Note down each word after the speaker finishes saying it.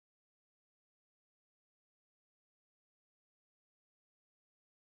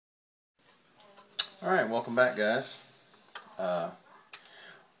Alright, welcome back, guys. I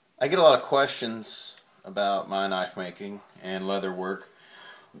get a lot of questions about my knife making and leather work.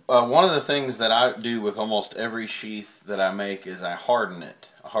 One of the things that I do with almost every sheath that I make is I harden it.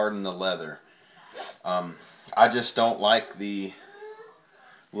 I harden the leather. I just don't like the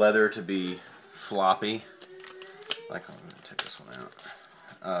leather to be floppy. Like, I'm going to take this one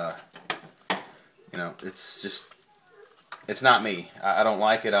out. You know, it's not me. I don't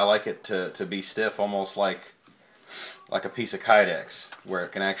like it. I like it to be stiff, almost like a piece of Kydex, where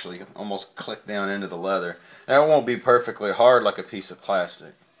it can actually almost click down into the leather. Now, it won't be perfectly hard like a piece of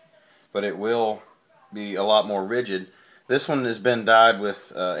plastic, but it will be a lot more rigid. This one has been dyed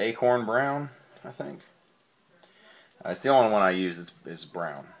with acorn brown, I think. It's the only one I use is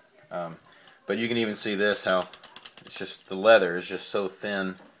brown. But you can even see this, how it's just, the leather is just so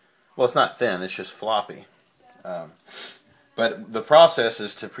thin. Well, it's not thin, it's just floppy. But the process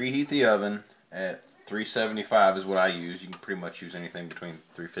is to preheat the oven at 375 is what I use. You can pretty much use anything between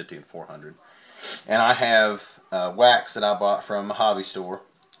 350 and 400. And I have wax that I bought from a hobby store,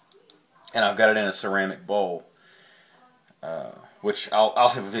 and I've got it in a ceramic bowl, which I'll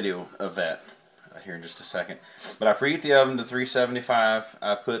have a video of that here in just a second. But I preheat the oven to 375.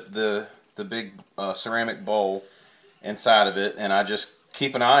 I put the big ceramic bowl inside of it, and I just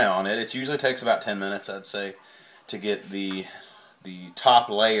keep an eye on it. It usually takes about 10 minutes, I'd say, to get the top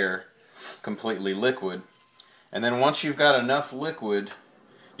layer completely liquid. And then once you've got enough liquid,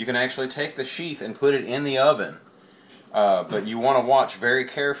 you can actually take the sheath and put it in the oven. But you want to watch very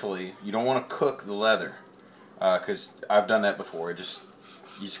carefully. You don't want to cook the leather, because I've done that before. You just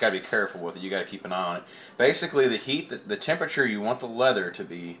got to be careful with it. You got to keep an eye on it. Basically, the heat, the temperature you want the leather to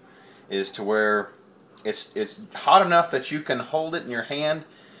be, is to where it's hot enough that you can hold it in your hand,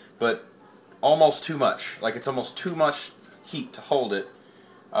 but almost too much. Like, it's almost too much heat to hold it,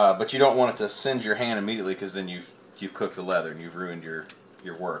 but you don't want it to singe your hand immediately, because then you've cooked the leather and you've ruined your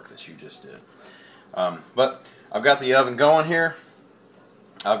work that you just did. But I've got the oven going here.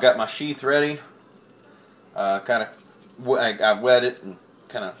 I've got my sheath ready. I wet it and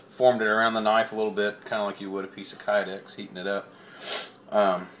kind of formed it around the knife a little bit, kind of like you would a piece of Kydex, heating it up.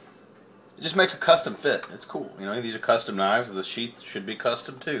 It just makes a custom fit. It's cool. You know, these are custom knives. The sheath should be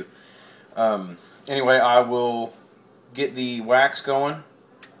custom too. Anyway, I will get the wax going.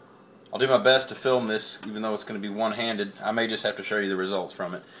 I'll do my best to film this, even though it's going to be one-handed. I may just have to show you the results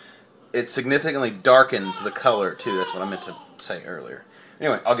from it. It significantly darkens the color too. That's what I meant to say earlier.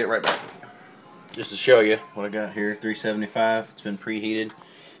 Anyway, I'll get right back with you. Just to show you what I got here, 375. It's been preheated.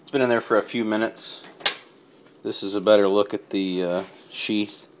 It's been in there for a few minutes. This is a better look at the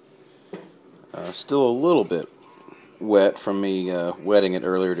sheath. Still a little bit wet from me wetting it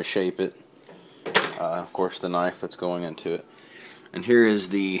earlier to shape it. Of course, the knife that's going into it. And here is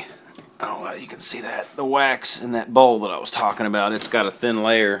the, oh, you can see that, the wax in that bowl that I was talking about. It's got a thin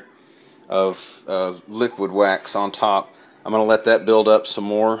layer of liquid wax on top. I'm going to let that build up some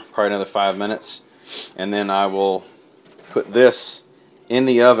more, probably another 5 minutes. And then I will put this in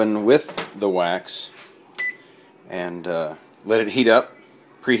the oven with the wax and let it heat up.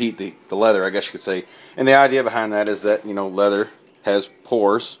 Preheat the leather, I guess you could say. And the idea behind that is that, you know, leather has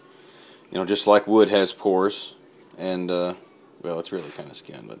pores, you know, just like wood has pores. And, well, it's really kind of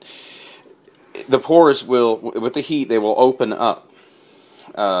skin, but the pores will, with the heat, they will open up.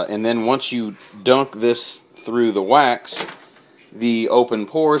 And then once you dunk this through the wax, the open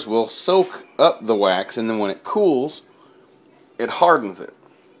pores will soak up the wax, and then when it cools, it hardens it.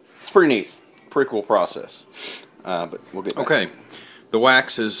 It's pretty neat. Pretty cool process. But we'll get back to it. The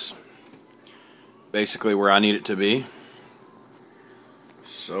wax is basically where I need it to be.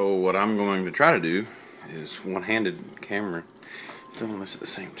 So what I'm going to try to do is one-handed camera film this at the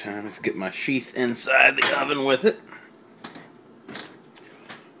same time. Let's get my sheath inside the oven with it.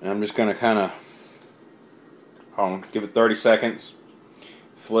 And I'm just going to kind of give it 30 seconds,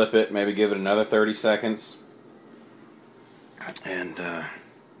 flip it, maybe give it another 30 seconds, and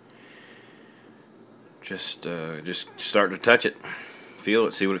just start to touch it. Feel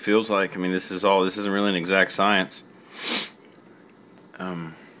it, see what it feels like. I mean, this isn't really an exact science.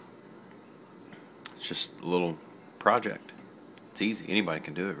 It's just a little project. It's easy. Anybody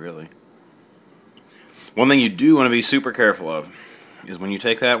can do it, really. One thing you do want to be super careful of is when you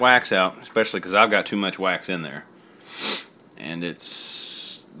take that wax out, especially because I've got too much wax in there, and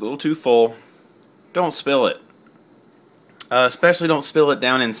it's a little too full, don't spill it. Especially don't spill it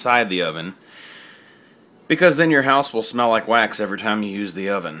down inside the oven, because then your house will smell like wax every time you use the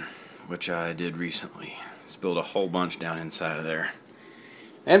oven, which I did recently. Spilled a whole bunch down inside of there.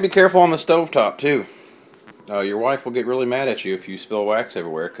 And be careful on the stovetop too. Your wife will get really mad at you if you spill wax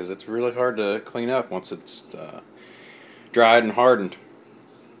everywhere, because it's really hard to clean up once it's dried and hardened.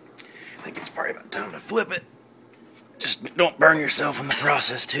 I think it's probably about time to flip it. Just don't burn yourself in the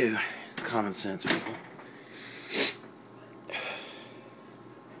process, too. It's common sense, people.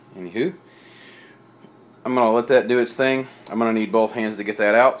 Anywho, I'm going to let that do its thing. I'm going to need both hands to get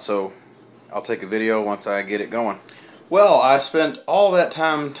that out, so I'll take a video once I get it going. Well, I spent all that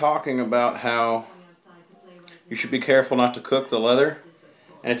time talking about how you should be careful not to cook the leather,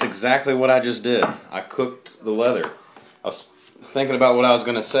 and it's exactly what I just did. I cooked the leather. I was thinking about what I was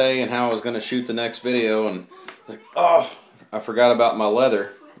going to say and how I was going to shoot the next video, and like, oh, I forgot about my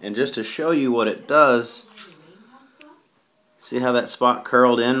leather. And just to show you what it does, see how that spot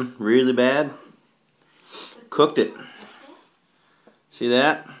curled in really bad? Cooked it. See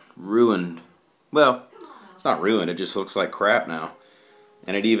that? Ruined. Well, it's not ruined, it just looks like crap now.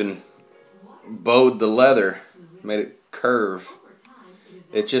 And it even bowed the leather, made it curve.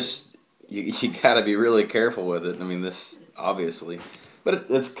 It just, you gotta be really careful with it. I mean, this, obviously. But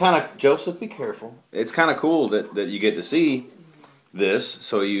it's kind of, Joseph, be careful. It's kind of cool that you get to see this,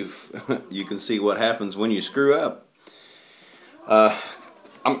 so you can see what happens when you screw up.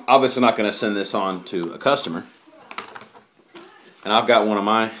 I'm obviously not going to send this on to a customer. And I've got one of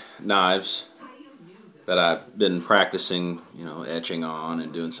my knives that I've been practicing, you know, etching on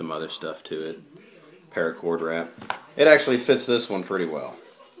and doing some other stuff to it. Paracord wrap. It actually fits this one pretty well.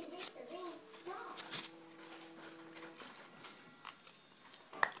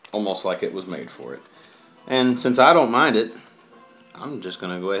 Almost like it was made for it. And since I don't mind it, I'm just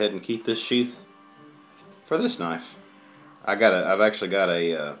going to go ahead and keep this sheath for this knife. I've actually got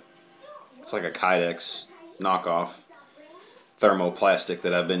a, it's like a Kydex knockoff thermoplastic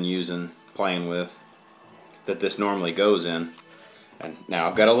that I've been using, playing with, that this normally goes in. And now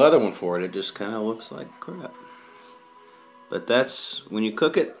I've got a leather one for it. It just kind of looks like crap. But that's, when you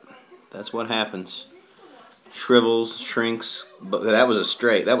cook it, that's what happens. Shrivels, shrinks, but that was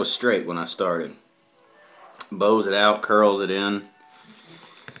straight when I started. Bows it out, curls it in.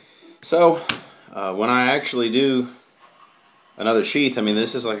 So, when I actually do another sheath, I mean,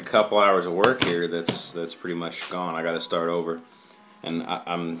 this is like a couple hours of work here that's pretty much gone. I got to start over. And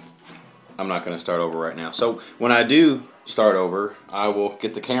I'm not going to start over right now. So when I do start over, I will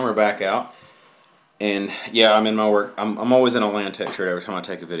get the camera back out. And yeah, I'm in my work. I'm always in a Land Tech shirt every time I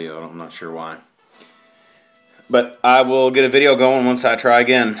take a video. I'm not sure why. But I will get a video going once I try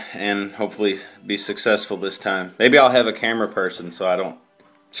again, and hopefully be successful this time. Maybe I'll have a camera person so I don't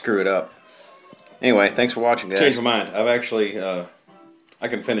screw it up. Anyway, thanks for watching, guys. Change my mind. I've actually, I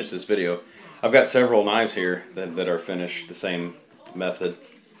can finish this video. I've got several knives here that are finished the same method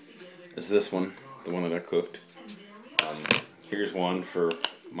as this one, the one that I cooked. Here's one for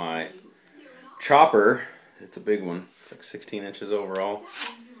my chopper. It's a big one. It's like 16 inches overall.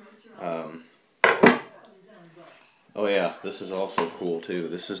 Oh yeah, this is also cool too.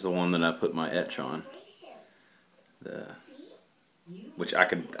 This is the one that I put my etch on. Which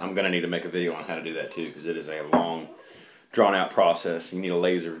I'm gonna need to make a video on how to do that too, because it is a long, drawn-out process. You need a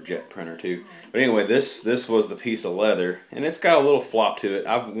laser jet printer too. But anyway, this was the piece of leather, and it's got a little flop to it.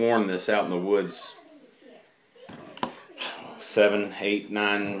 I've worn this out in the woods 7, 8,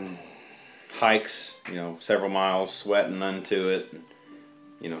 9 hikes, you know, several miles, sweating into it.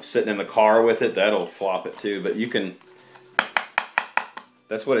 You know, sitting in the car with it, that'll flop it too. But you can,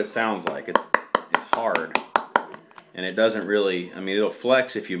 that's what it sounds like. It's hard. And it doesn't really, I mean, it'll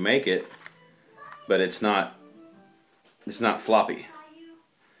flex if you make it, but it's not floppy.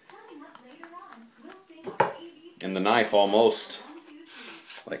 And the knife almost,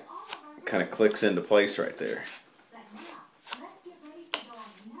 like, kind of clicks into place right there.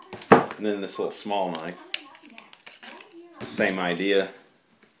 And then this little small knife, same idea.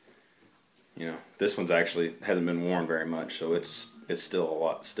 You know, this one's actually hasn't been worn very much, so it's still a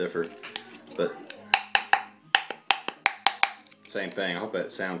lot stiffer. But same thing. I hope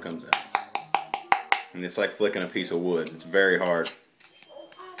that sound comes out. And it's like flicking a piece of wood. It's very hard.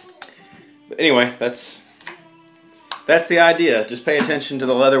 But anyway, that's the idea. Just pay attention to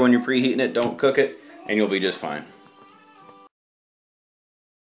the leather when you're preheating it. Don't cook it, and you'll be just fine.